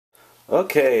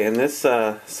Okay, in this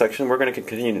section we're going to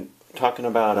continue talking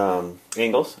about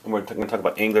angles, and we're going to talk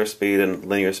about angular speed and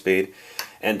linear speed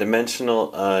and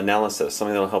dimensional analysis,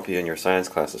 something that will help you in your science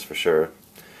classes for sure.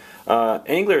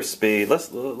 Angular speed,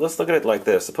 let's look at it like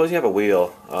this. Suppose you have a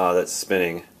wheel that's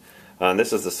spinning, and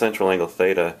this is the central angle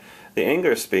theta. The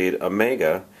angular speed,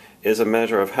 omega, is a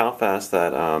measure of how fast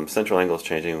that central angle is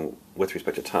changing with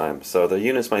respect to time. So the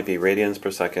units might be radians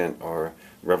per second or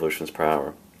revolutions per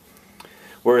hour.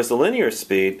 Whereas the linear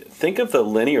speed, think of the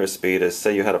linear speed as,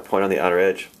 say you had a point on the outer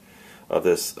edge of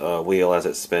this wheel as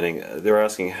it's spinning. They're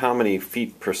asking how many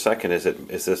feet per second is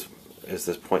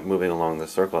this point moving along the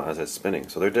circle as it's spinning.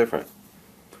 So they're different.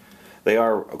 They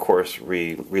are, of course,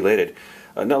 related.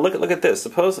 Now look at this.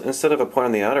 Suppose instead of a point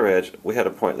on the outer edge, we had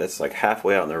a point that's like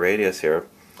halfway out in the radius here.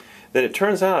 Then it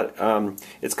turns out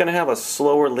it's going to have a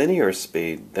slower linear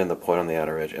speed than the point on the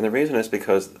outer edge. And the reason is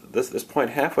because this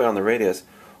point halfway on the radius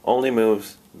only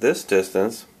moves this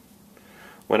distance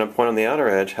when a point on the outer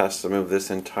edge has to move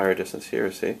this entire distance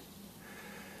here, see?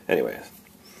 Anyways,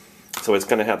 so it's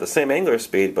going to have the same angular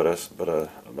speed but a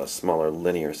smaller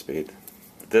linear speed.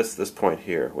 This point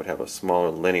here would have a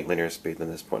smaller linear speed than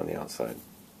this point on the outside.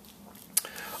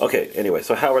 Okay, anyway,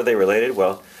 so how are they related?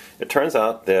 Well, it turns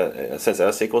out that since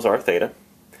s equals r theta,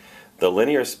 the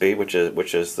linear speed, which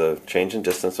is the change in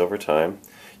distance over time,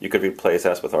 you could replace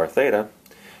s with r theta,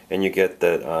 and you get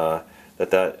that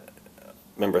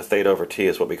remember, theta over t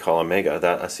is what we call omega.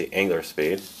 That's the angular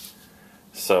speed.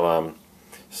 So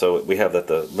so we have that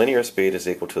the linear speed is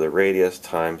equal to the radius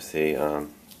times the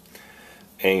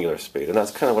angular speed, and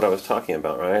that's kind of what I was talking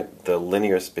about, right? The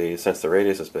linear speed, since the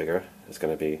radius is bigger, is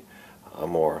going to be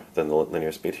more than the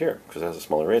linear speed here because it has a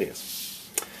smaller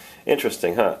radius.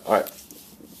 Interesting, huh? All right,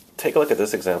 take a look at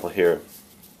this example here.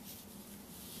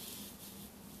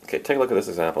 Okay, take a look at this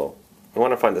example. We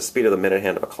want to find the speed of the minute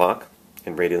hand of a clock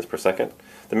in radians per second.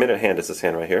 The minute hand is this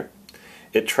hand right here.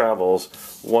 It travels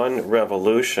one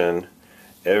revolution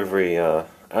every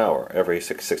hour, every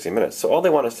 60 minutes. So all they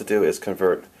want us to do is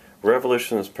convert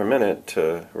revolutions per minute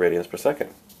to radians per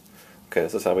second. Okay,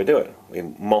 this is how we do it. We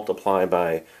multiply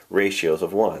by ratios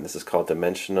of 1. This is called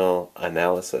dimensional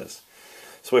analysis.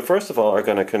 So we first of all are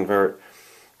going to convert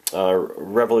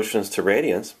revolutions to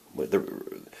radians.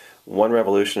 One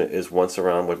revolution is once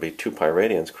around would be 2 pi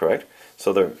radians, correct?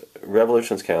 So the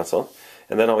revolutions cancel,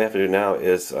 and then all we have to do now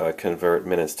is convert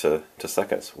minutes to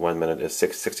seconds. 1 minute is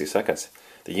 60 seconds.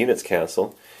 The units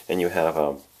cancel, and you have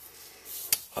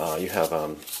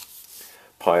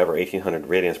pi over 1800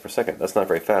 radians per second. That's not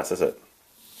very fast, is it?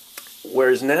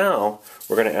 Whereas now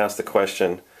we're going to ask the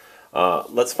question,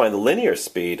 let's find the linear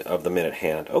speed of the minute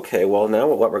hand. Okay, well now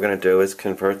what we're going to do is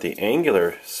convert the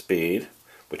angular speed,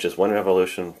 which is 1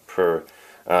 revolution per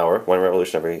hour, 1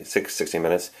 revolution every 60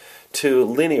 minutes, to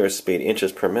linear speed,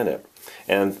 inches per minute.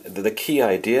 And the key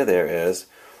idea there is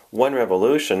 1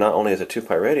 revolution not only is it 2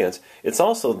 pi radians, it's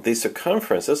also the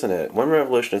circumference, isn't it? 1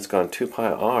 revolution has gone 2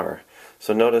 pi r.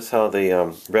 So notice how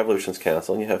the revolutions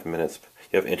cancel, and you have minutes,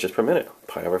 you have inches per minute,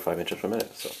 pi over 5 inches per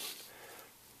minute. So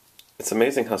it's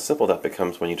amazing how simple that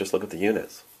becomes when you just look at the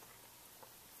units.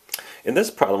 In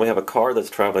this problem, we have a car that's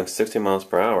traveling 60 miles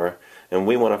per hour, and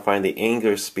we want to find the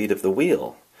angular speed of the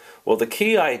wheel. Well, the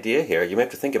key idea here, you may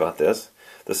have to think about this,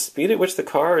 the speed at which the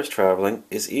car is traveling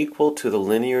is equal to the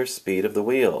linear speed of the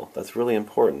wheel. That's really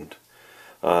important.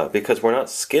 Because we're not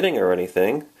skidding or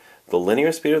anything, the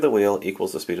linear speed of the wheel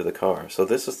equals the speed of the car. So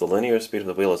this is the linear speed of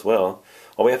the wheel as well.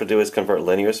 All we have to do is convert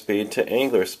linear speed to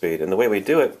angular speed. And the way we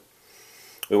do it,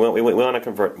 we want to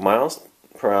convert miles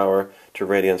per hour to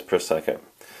radians per second.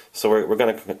 So we're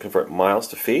going to convert miles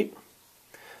to feet.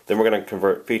 Then we're going to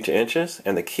convert feet to inches.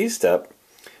 And the key step,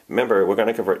 remember, we're going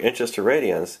to convert inches to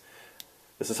radians.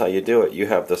 This is how you do it. You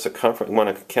have the circumference. You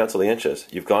want to cancel the inches.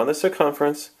 You've gone the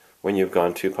circumference when you've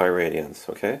gone 2 pi radians.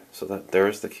 Okay? So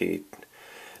there's the key.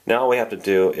 Now all we have to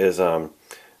do is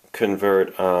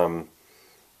convert,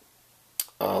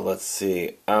 let's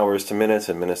see, hours to minutes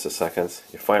and minutes to seconds.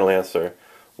 Your final answer,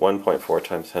 1.4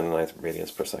 times 10 to the 9th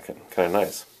radians per second. Kind of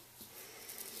nice.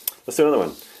 Let's do another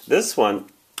one. This one,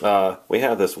 we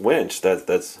have this winch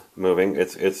that's moving.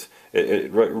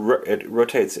 It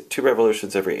rotates 2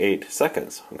 revolutions every 8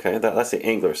 seconds. Okay, that's the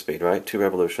angular speed, right? 2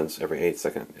 revolutions every 8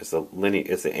 seconds is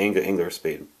the angular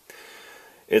speed.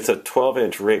 It's a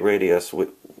 12-inch radius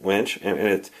winch,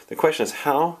 and the question is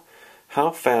how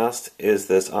fast is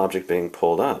this object being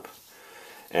pulled up?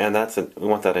 And we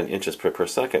want that in inches per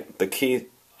second. The key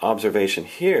observation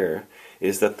here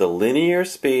is that the linear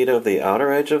speed of the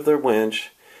outer edge of the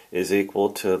winch is equal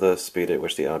to the speed at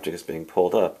which the object is being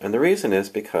pulled up. And the reason is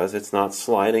because it's not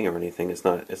sliding or anything. It's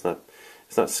not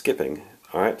skipping.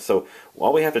 Alright, so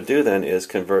all we have to do then is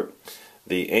convert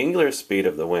the angular speed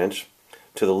of the winch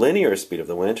to the linear speed of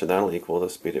the winch, and that'll equal the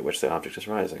speed at which the object is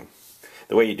rising.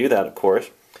 The way you do that, of course,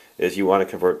 is you want to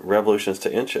convert revolutions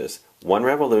to inches. One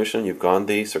revolution, you've gone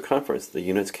the circumference. The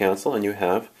units cancel, and you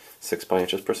have 6 pi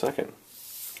inches per second.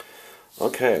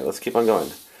 Okay, let's keep on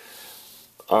going.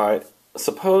 Alright,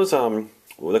 suppose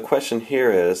the question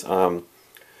here is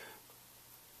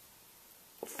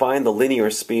find the linear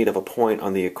speed of a point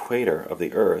on the equator of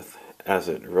the Earth as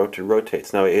it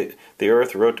rotates. Now, the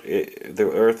Earth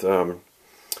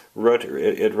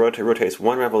rotates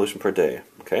 1 revolution per day.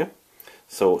 Okay,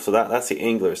 so that's the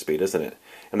angular speed, isn't it?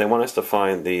 And they want us to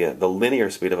find the linear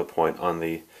speed of a point on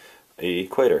the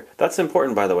equator. That's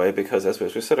important, by the way, because as we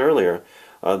said earlier,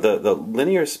 the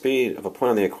linear speed of a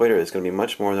point on the equator is going to be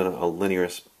much more than the linear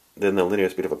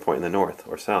speed of a point in the north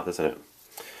or south, isn't it?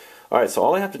 Alright, so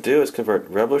all I have to do is convert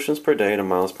revolutions per day to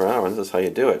miles per hour, and this is how you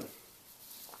do it.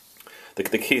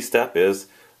 The key step is,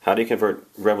 how do you convert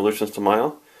revolutions to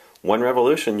mile? 1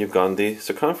 revolution, you've gone the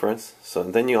circumference, so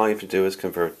then all you have to do is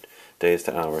convert days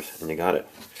to hours, and you got it.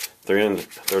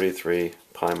 333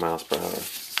 pi miles per hour.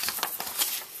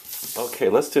 Okay,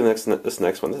 let's do this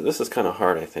next one. This is kind of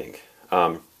hard, I think.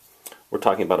 We're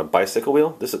talking about a bicycle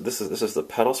wheel. This is the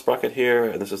pedal sprocket here,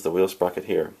 and this is the wheel sprocket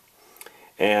here.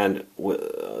 And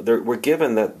we're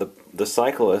given that the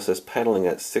cyclist is pedaling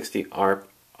at 60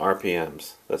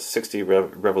 RPMs. That's 60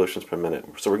 revolutions per minute.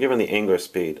 So we're given the angular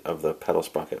speed of the pedal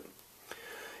sprocket.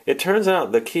 It turns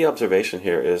out the key observation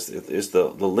here is the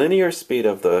linear speed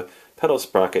of the pedal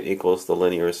sprocket equals the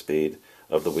linear speed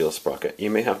of the wheel sprocket. You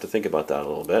may have to think about that a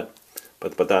little bit,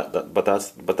 but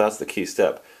that's the key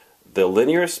step. The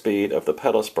linear speed of the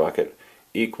pedal sprocket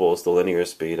equals the linear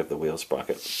speed of the wheel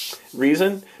sprocket.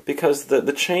 Reason? Because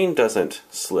the chain doesn't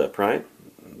slip, right?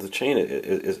 The chain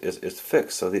is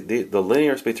fixed, so the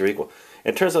linear speeds are equal.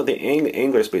 It turns out the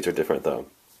angular speeds are different, though.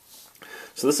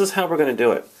 So this is how we're going to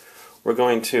do it. We're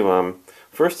going to,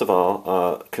 first of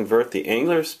all, convert the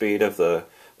angular speed of the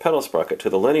pedal sprocket to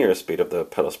the linear speed of the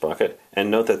pedal sprocket,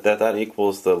 and note that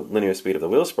equals the linear speed of the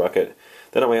wheel sprocket.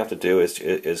 Then all we have to do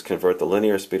is convert the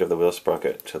linear speed of the wheel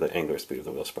sprocket to the angular speed of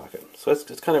the wheel sprocket. So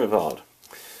it's kind of involved.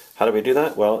 How do we do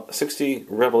that? Well, 60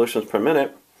 revolutions per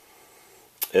minute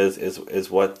is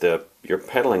what you're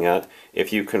pedaling at.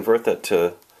 If you convert that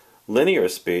to linear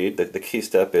speed, the key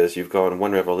step is you've gone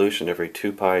 1 revolution every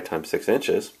 2 pi times 6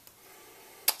 inches.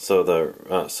 So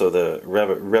the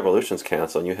revolutions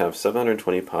cancel, and you have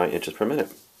 720 pi inches per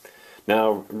minute.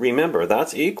 Now remember,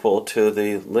 that's equal to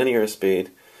the linear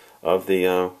speed of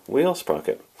the wheel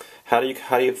sprocket. How do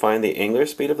you find the angular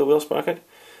speed of the wheel sprocket?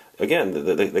 Again,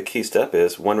 the key step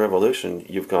is 1 revolution.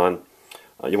 You've gone.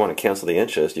 You want to cancel the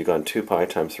inches. You've gone 2 pi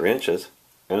times 3 inches,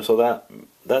 and so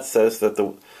that says that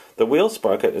the wheel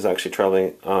sprocket is actually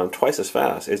traveling twice as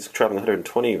fast. It's traveling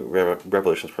 120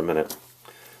 revolutions per minute.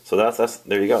 So that's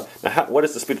there you go. Now, what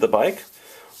is the speed of the bike?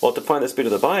 Well, to find the speed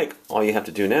of the bike, all you have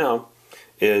to do now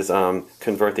is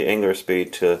convert the angular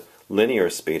speed to linear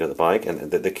speed of the bike,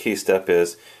 and the key step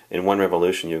is in 1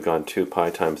 revolution you've gone 2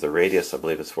 pi times the radius. I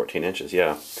believe is 14 inches.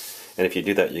 Yeah, and if you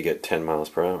do that, you get 10 miles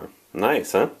per hour.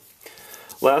 Nice, huh?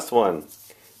 Last one.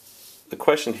 The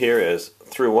question here is,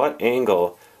 through what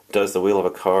angle does the wheel of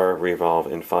a car revolve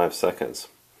in 5 seconds?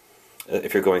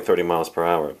 If you're going 30 miles per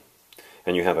hour,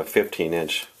 and you have a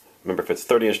 15-inch. Remember, if it's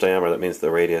 30-inch diameter, that means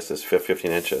the radius is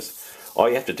 15 inches. All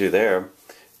you have to do there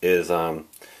is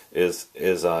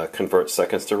convert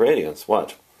seconds to radians.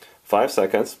 What? 5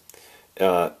 seconds.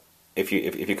 If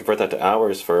you convert that to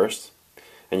hours first,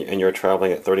 and you're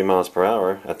traveling at 30 miles per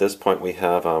hour, at this point we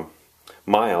have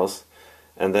miles,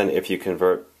 and then if you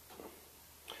convert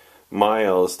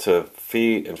miles to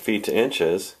feet and feet to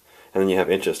inches, and then you have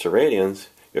inches to radians,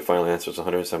 your final answer is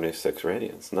 176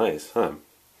 radians. Nice, huh?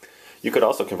 You could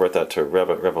also convert that to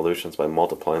revolutions by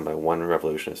multiplying by 1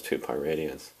 revolution is 2 pi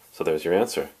radians. So there's your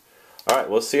answer. Alright,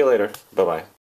 we'll see you later. Bye-bye.